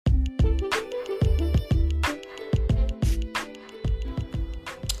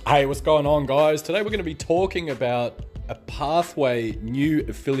Hey, what's going on, guys? Today we're going to be talking about a pathway new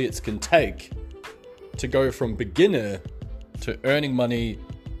affiliates can take to go from beginner to earning money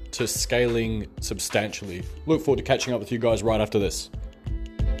to scaling substantially. Look forward to catching up with you guys right after this.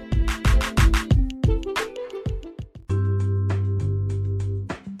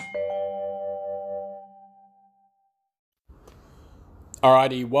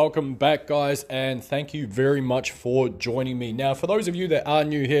 Alrighty, welcome back, guys, and thank you very much for joining me. Now, for those of you that are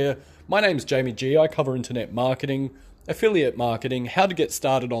new here, my name's Jamie G. I cover internet marketing, affiliate marketing, how to get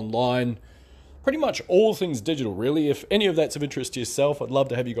started online, pretty much all things digital, really. If any of that's of interest to yourself, I'd love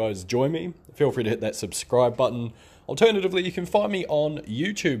to have you guys join me. Feel free to hit that subscribe button. Alternatively, you can find me on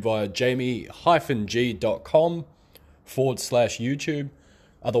YouTube via jamie-g.com/YouTube.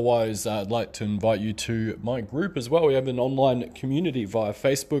 Otherwise, I'd like to invite you to my group as well. We have an online community via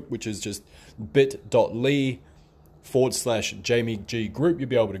Facebook, which is just bit.ly/Jamie G group. You'll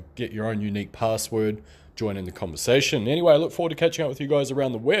be able to get your own unique password, join in the conversation. Anyway, I look forward to catching up with you guys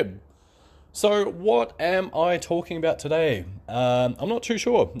around the web. So what am I talking about today? I'm not too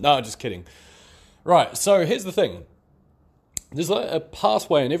sure. No, just kidding. Right, so here's the thing. There's a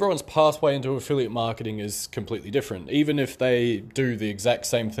pathway, and everyone's pathway into affiliate marketing is completely different. Even if they do the exact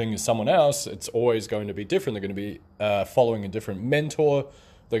same thing as someone else, it's always going to be different. They're going to be following a different mentor.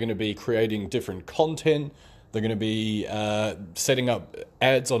 They're going to be creating different content. They're going to be setting up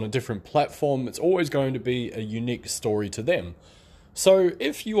ads on a different platform. It's always going to be a unique story to them. So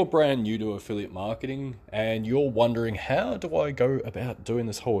if you're brand new to affiliate marketing and you're wondering, how do I go about doing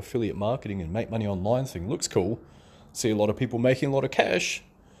this whole affiliate marketing and make money online thing? Looks cool. See a lot of people making a lot of cash.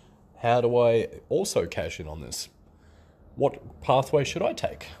 How do I also cash in on this? What pathway should I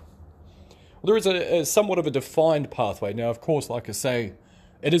take? Well, there is a somewhat of a defined pathway. Now, of course, like I say,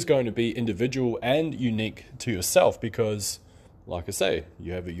 it is going to be individual and unique to yourself because, like I say,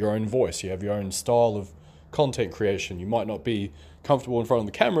 you have your own voice. You have your own style of content creation. You might not be comfortable in front of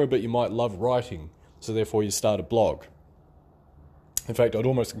the camera, but you might love writing. So therefore, you start a blog. In fact, I'd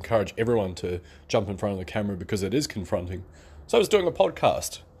almost encourage everyone to jump in front of the camera because it is confronting. So I was doing a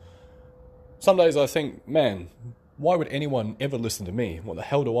podcast. Some days I think, man, why would anyone ever listen to me? What the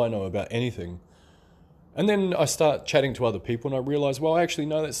hell do I know about anything? And then I start chatting to other people and I realize, well, actually,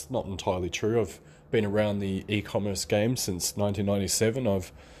 no, that's not entirely true. I've been around the e-commerce game since 1997.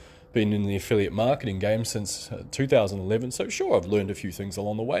 I've been in the affiliate marketing game since 2011. So sure, I've learned a few things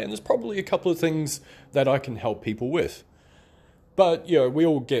along the way and there's probably a couple of things that I can help people with. But, you know, we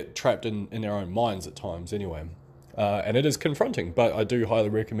all get trapped in our own minds at times anyway. And it is confronting, but I do highly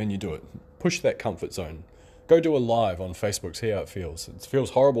recommend you do it. Push that comfort zone. Go do a live on Facebook, see how it feels. It feels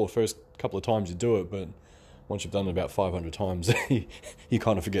horrible the first couple of times you do it, but once you've done it about 500 times, you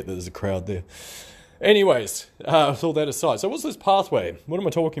kind of forget that there's a crowd there. Anyways, with all that aside, so what's this pathway? What am I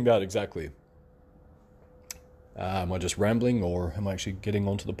talking about exactly? Am I just rambling or am I actually getting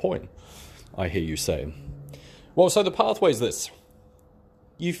onto the point? I hear you say. Well, so the pathway is this.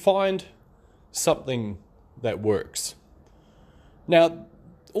 You find something that works. Now,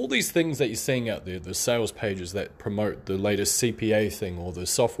 all these things that you're seeing out there, the sales pages that promote the latest CPA thing or the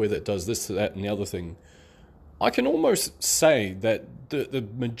software that does this, that, and the other thing, I can almost say that the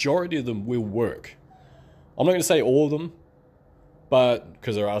majority of them will work. I'm not going to say all of them, but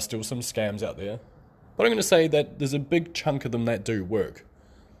because there are still some scams out there, but I'm going to say that there's a big chunk of them that do work.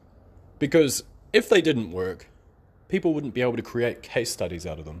 Because if they didn't work, people wouldn't be able to create case studies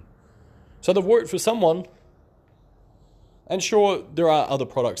out of them. So they've worked for someone. And sure, there are other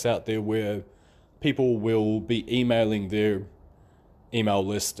products out there where people will be emailing their email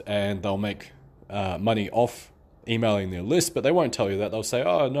list and they'll make money off emailing their list, but they won't tell you that. They'll say,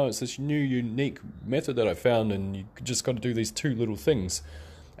 oh, no, it's this new, unique method that I found and you just got to do these two little things.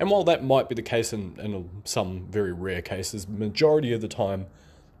 And while that might be the case in some very rare cases, majority of the time,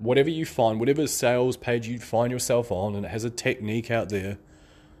 whatever you find, whatever sales page you find yourself on, and it has a technique out there,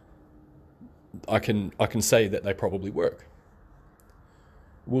 I can say that they probably work.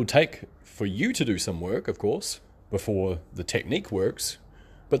 It will take for you to do some work, of course, before the technique works,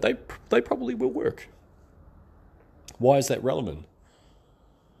 but they probably will work. Why is that relevant?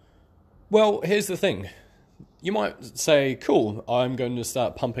 Well, here's the thing. You might say, cool, I'm going to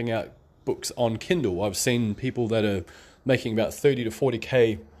start pumping out books on Kindle. I've seen people that are making about 30 to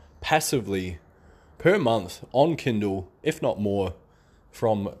 40K passively per month on Kindle, if not more,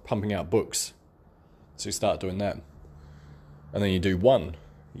 from pumping out books. So you start doing that. And then you do one.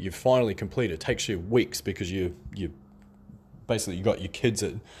 You finally complete it. It takes you weeks because you basically you got your kids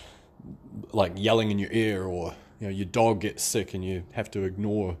at, like yelling in your ear, or your dog gets sick and you have to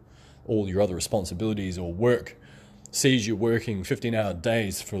ignore all your other responsibilities or work sees you working 15-hour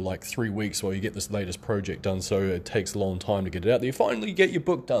days for like 3 weeks while you get this latest project done, so it takes a long time to get it out there. You finally get your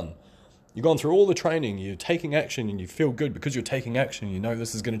book done. You've gone through all the training, you're taking action, and you feel good because you're taking action. You know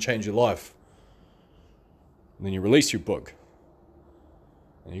this is going to change your life. And then you release your book.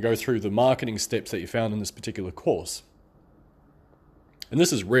 And you go through the marketing steps that you found in this particular course. And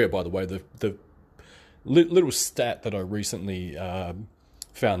this is rare, by the way. The little stat that I recently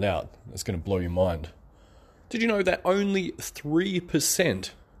found out that's going to blow your mind. Did you know that only 3%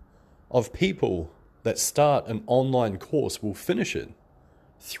 of people that start an online course will finish it?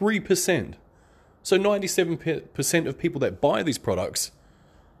 3%. So 97% of people that buy these products,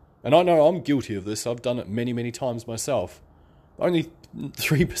 and I know I'm guilty of this, I've done it many, many times myself, only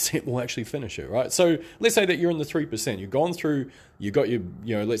 3% will actually finish it, right? So let's say that you're in the 3%. You've gone through, you got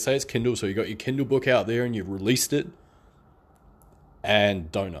your, let's say it's Kindle, so you got your Kindle book out there and you've released it, and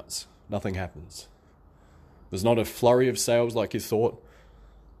donuts. Nothing happens. There's not a flurry of sales like you thought.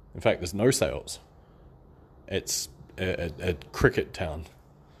 In fact, there's no sales. It's a cricket town.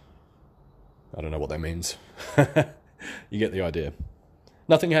 I don't know what that means. You get the idea.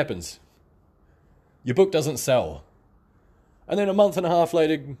 Nothing happens. Your book doesn't sell. And then a month and a half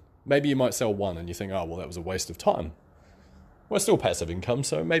later, maybe you might sell one and you think, oh, well, that was a waste of time. Well, it's still passive income,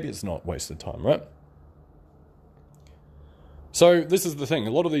 so maybe it's not wasted time, right? So this is the thing.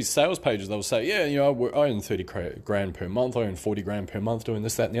 A lot of these sales pages, they'll say, yeah, I earn 30 grand per month, I earn 40 grand per month doing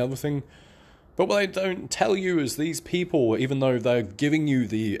this, that, and the other thing. But what they don't tell you is these people, even though they're giving you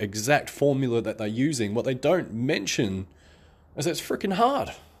the exact formula that they're using, what they don't mention is it's freaking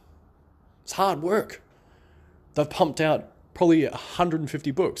hard. It's hard work. They've pumped out probably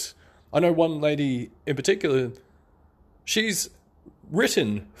 150 books. I know one lady in particular, she's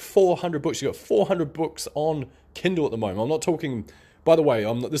written 400 books. She's got 400 books on Kindle at the moment. I'm not talking, by the way,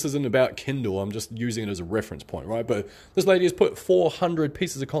 this isn't about Kindle. I'm just using it as a reference point, right? But this lady has put 400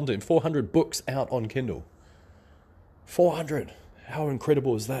 pieces of content, 400 books out on Kindle. 400. How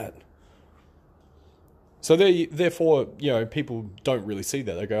incredible is that? So therefore, people don't really see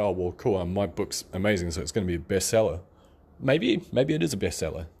that. They go, oh, well, cool, my book's amazing, so it's going to be a bestseller. Maybe it is a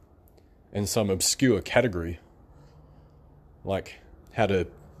bestseller in some obscure category, like how to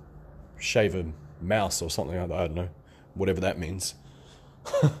shave a mouse or something. I don't know, whatever that means.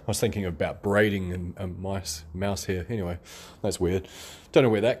 I was thinking about braiding a mouse hair. Anyway, that's weird. Don't know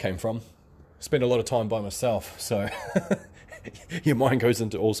where that came from. Spend a lot of time by myself, so your mind goes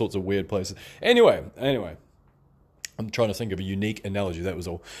into all sorts of weird places. Anyway, I'm trying to think of a unique analogy. That was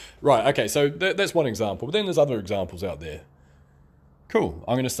all. Right, okay, so that's one example. But then there's other examples out there. Cool,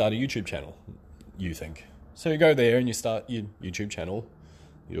 I'm going to start a YouTube channel, you think. So you go there and you start your YouTube channel.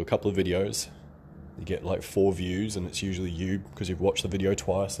 You do a couple of videos. You get like 4 views, and it's usually you because you've watched the video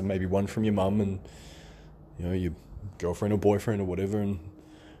twice, and maybe one from your mum and your girlfriend or boyfriend or whatever, and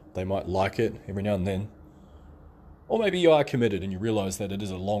they might like it every now and then. Or maybe you are committed and you realize that it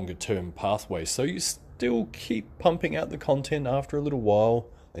is a longer term pathway, so you still keep pumping out the content after a little while.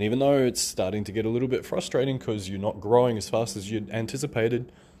 And even though it's starting to get a little bit frustrating because you're not growing as fast as you'd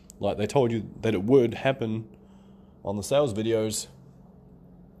anticipated, like they told you that it would happen on the sales videos.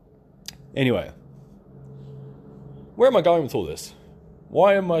 Anyway, where am I going with all this?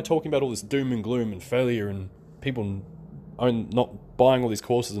 Why am I talking about all this doom and gloom and failure and people not buying all these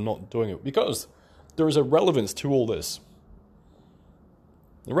courses and not doing it? Because there is a relevance to all this.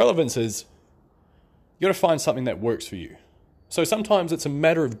 The relevance is you got to find something that works for you. So sometimes it's a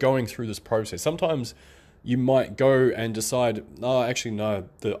matter of going through this process. Sometimes you might go and decide, no,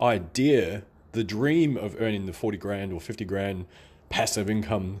 the idea, the dream of earning the 40 grand or 50 grand passive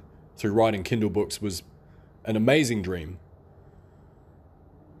income through writing Kindle books was an amazing dream.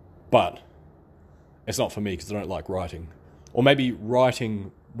 But it's not for me because I don't like writing. Or maybe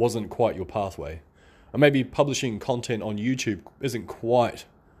writing wasn't quite your pathway. Or maybe publishing content on YouTube isn't quite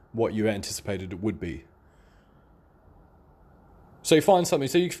what you anticipated it would be. So you find something,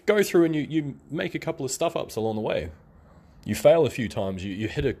 so you go through and you make a couple of stuff-ups along the way. You fail a few times, you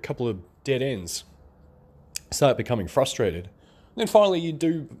hit a couple of dead ends, start becoming frustrated. And then finally you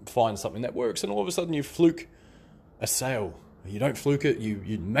do find something that works, and all of a sudden you fluke a sale. You don't fluke it,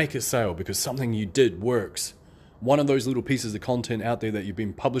 you make a sale because something you did works. One of those little pieces of content out there that you've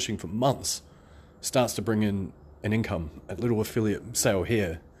been publishing for months starts to bring in an income, a little affiliate sale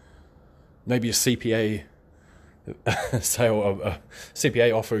here. Maybe a CPA sale of a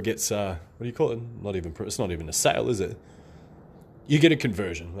CPA offer gets what do you call it? It's not even a sale, is it? You get a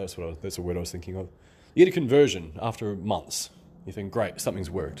conversion. That's the word I was thinking of. You get a conversion after months. You think, great, something's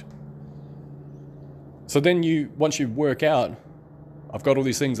worked. So then once you work out, I've got all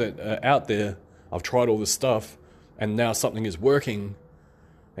these things that are out there. I've tried all this stuff, and now something is working,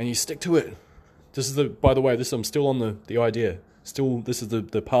 and you stick to it. This is by the way, I'm still on the idea. Still, this is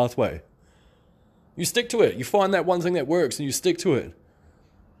the pathway. You stick to it. You find that one thing that works and you stick to it.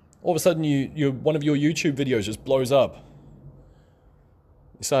 All of a sudden, one of your YouTube videos just blows up.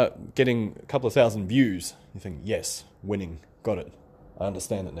 You start getting a couple of thousand views. You think, yes, winning, got it. I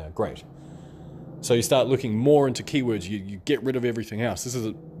understand it now, great. So you start looking more into keywords. You get rid of everything else. This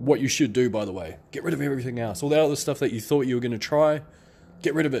is what you should do, by the way. Get rid of everything else. All that other stuff that you thought you were going to try,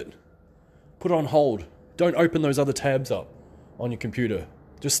 get rid of it. Put it on hold. Don't open those other tabs up on your computer.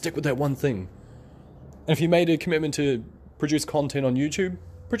 Just stick with that one thing. And if you made a commitment to produce content on YouTube,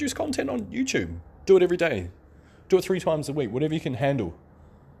 produce content on YouTube. Do it every day. Do it 3 times a week, whatever you can handle.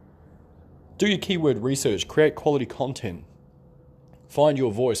 Do your keyword research. Create quality content. Find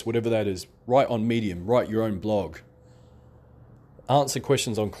your voice, whatever that is. Write on Medium. Write your own blog. Answer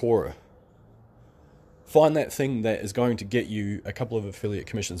questions on Quora. Find that thing that is going to get you a couple of affiliate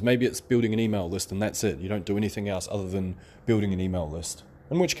commissions. Maybe it's building an email list and that's it. You don't do anything else other than building an email list.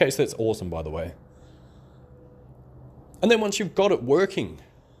 In which case, that's awesome, by the way. And then once you've got it working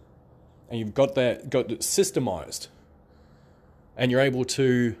and you've got it systemized and you're able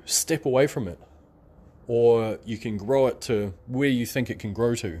to step away from it, or you can grow it to where you think it can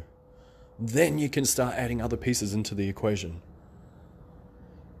grow to, then you can start adding other pieces into the equation.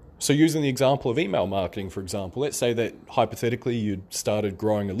 So using the example of email marketing, for example, let's say that hypothetically you'd started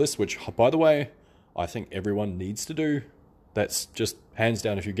growing a list, which, by the way, I think everyone needs to do. That's just hands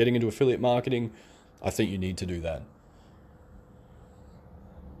down. If you're getting into affiliate marketing, I think you need to do that.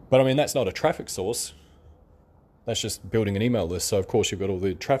 But I mean, that's not a traffic source. That's just building an email list. So of course you've got all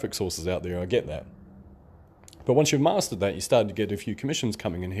the traffic sources out there. I get that. But once you've mastered that, you start to get a few commissions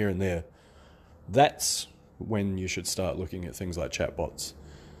coming in here and there. That's when you should start looking at things like chatbots.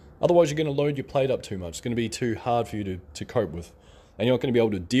 Otherwise, you're going to load your plate up too much. It's going to be too hard for you to cope with. And you're not going to be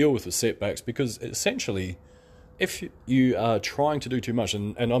able to deal with the setbacks, because essentially, if you are trying to do too much,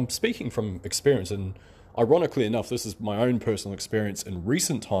 and I'm speaking from experience, and ironically enough, this is my own personal experience in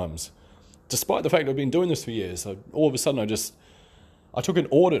recent times, despite the fact I've been doing this for years, all of a sudden I took an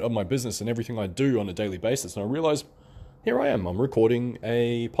audit of my business and everything I do on a daily basis, and I realized, here I am, I'm recording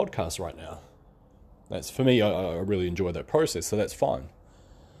a podcast right now. That's, for me, I really enjoy that process, so that's fine.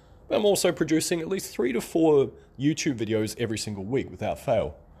 But I'm also producing at least 3 to 4 YouTube videos every single week without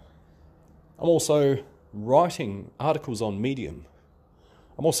fail. I'm also writing articles on Medium.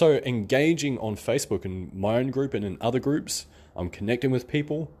 I'm also engaging on Facebook in my own group and in other groups. I'm connecting with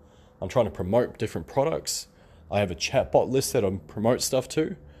people. I'm trying to promote different products. I have a chatbot list that I promote stuff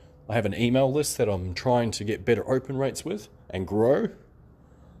to. I have an email list that I'm trying to get better open rates with and grow.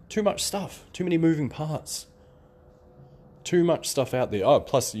 Too much stuff. Too many moving parts. Too much stuff out there. Oh,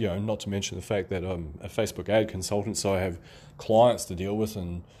 plus, not to mention the fact that I'm a Facebook ad consultant, so I have clients to deal with,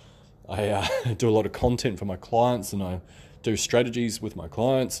 and I do a lot of content for my clients, and I do strategies with my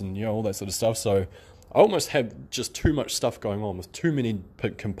clients, and all that sort of stuff. So I almost have just too much stuff going on with too many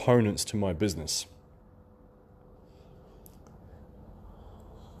components to my business.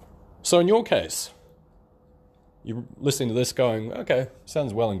 So in your case, you're listening to this going, okay,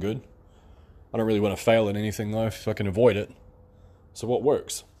 sounds well and good. I don't really want to fail at anything though, if I can avoid it. So what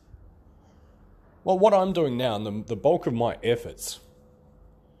works? Well, what I'm doing now, and the bulk of my efforts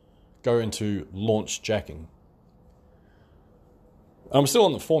go into launch jacking. I'm still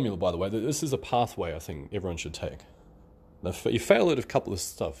on the formula, by the way. This is a pathway I think everyone should take. Now, you fail at a couple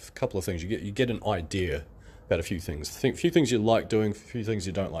of things. You get an idea about a few things. A few things you like doing, a few things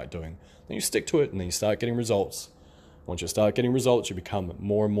you don't like doing. Then you stick to it, and then you start getting results. Once you start getting results, you become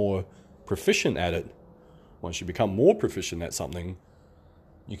more and more proficient at it. Once you become more proficient at something,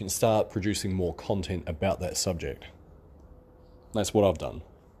 you can start producing more content about that subject. That's what I've done.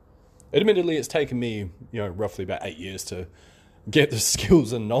 Admittedly, it's taken me, roughly about 8 years to get the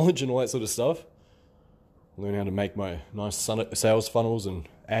skills and knowledge and all that sort of stuff. Learn how to make my nice sales funnels and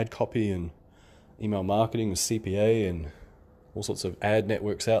ad copy and email marketing and CPA and all sorts of ad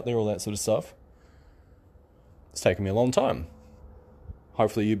networks out there, all that sort of stuff. It's taken me a long time.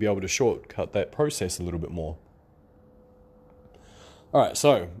 Hopefully you'll be able to shortcut that process a little bit more. All right,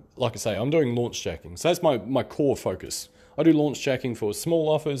 so like I say, I'm doing launch jacking. So that's my core focus. I do launch jacking for small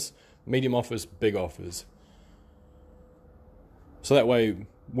offers, medium offers, big offers. So that way,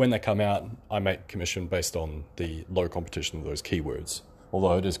 when they come out, I make commission based on the low competition of those keywords.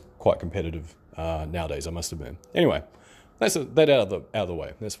 Although it is quite competitive nowadays, I must admit. Anyway, that's that out of the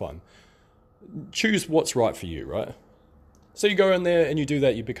way. That's fine. Choose what's right for you, right? So you go in there and you do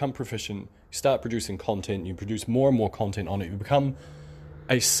that. You become proficient. You start producing content. You produce more and more content on it. You become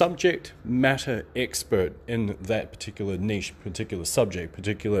a subject matter expert in that particular niche, particular subject,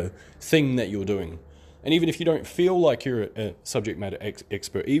 particular thing that you're doing. And even if you don't feel like you're a subject matter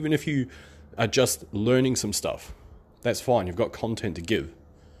expert, even if you are just learning some stuff, that's fine. You've got content to give.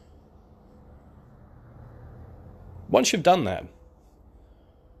 Once you've done that,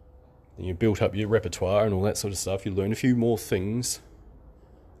 and you've built up your repertoire and all that sort of stuff, you learn a few more things.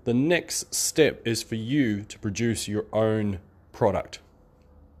 The next step is for you to produce your own product.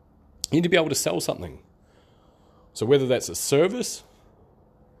 You need to be able to sell something. So whether that's a service,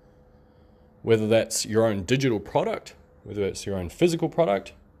 whether that's your own digital product, whether it's your own physical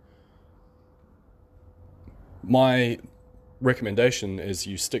product, my recommendation is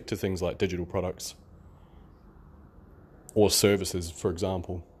you stick to things like digital products or services, for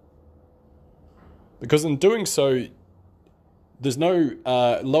example. Because in doing so, there's no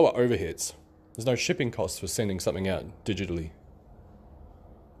lower overheads. There's no shipping costs for sending something out digitally.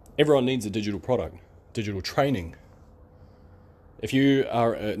 Everyone needs a digital product, digital training. If you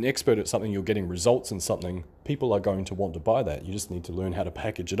are an expert at something, you're getting results in something, people are going to want to buy that. You just need to learn how to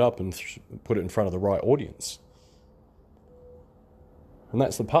package it up and put it in front of the right audience. And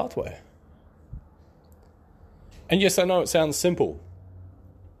that's the pathway. And yes, I know it sounds simple.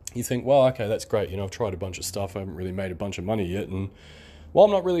 You think, well, okay, that's great. I've tried a bunch of stuff. I haven't really made a bunch of money yet. And, well,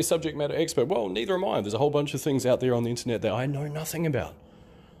 I'm not really a subject matter expert. Well, neither am I. There's a whole bunch of things out there on the internet that I know nothing about.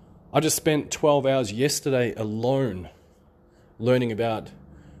 I just spent 12 hours yesterday alone learning about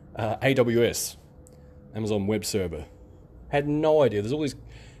AWS, Amazon Web Server. Had no idea. There's all this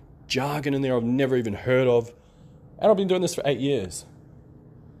jargon in there I've never even heard of. And I've been doing this for 8 years.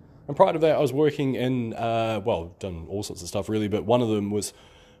 And prior to that, I was working in, done all sorts of stuff really, but one of them was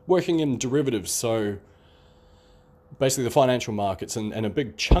working in derivatives. So basically the financial markets, and a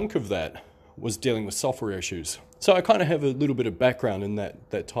big chunk of that was dealing with software issues. So I kind of have a little bit of background in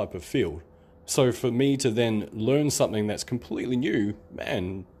that type of field. So for me to then learn something that's completely new,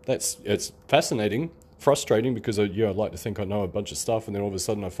 man, it's fascinating, frustrating, because I'd like to think I know a bunch of stuff, and then all of a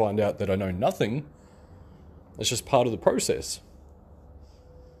sudden I find out that I know nothing. It's just part of the process.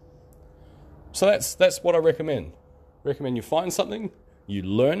 So that's what I recommend. Recommend you find something, you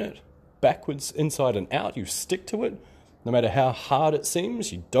learn it backwards, inside and out, you stick to it, no matter how hard it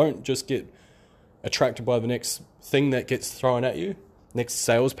seems. You don't just get attracted by the next thing that gets thrown at you, next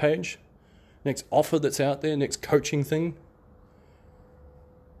sales page, next offer that's out there, next coaching thing.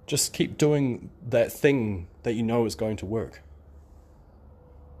 Just keep doing that thing that you know is going to work.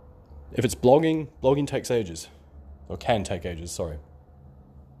 If it's blogging takes ages, or can take ages, sorry.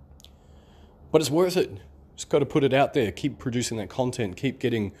 But it's worth it. Just got to put it out there, keep producing that content, keep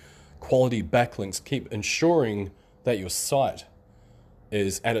getting quality backlinks, keep ensuring that your site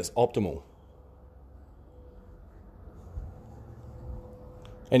is at its optimal.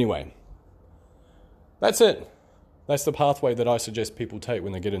 Anyway, that's it. That's the pathway that I suggest people take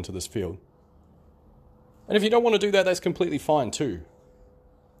when they get into this field. And if you don't want to do that, that's completely fine too.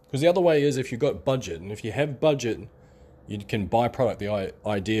 Because the other way is if you've got budget, and if you have budget, you can bypass the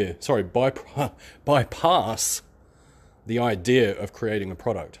idea of creating a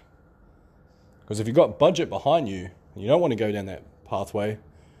product. Because if you've got budget behind you, and you don't want to go down that pathway,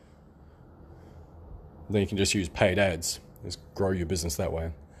 then you can just use paid ads. Just grow your business that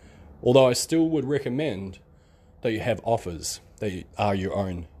way. Although I still would recommend that you have offers that are your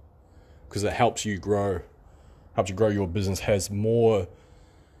own, because it helps you grow your business, has more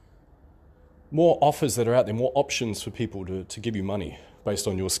offers that are out there, more options for people to give you money based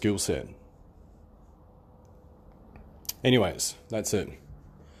on your skill set. Anyways, that's it.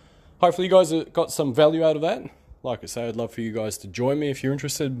 Hopefully you guys got some value out of that. Like I say, I'd love for you guys to join me if you're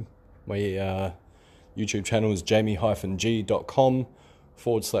interested. My YouTube channel is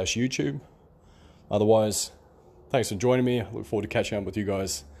jamie-g.com/YouTube. Otherwise, thanks for joining me. I look forward to catching up with you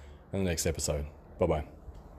guys in the next episode. Bye-bye.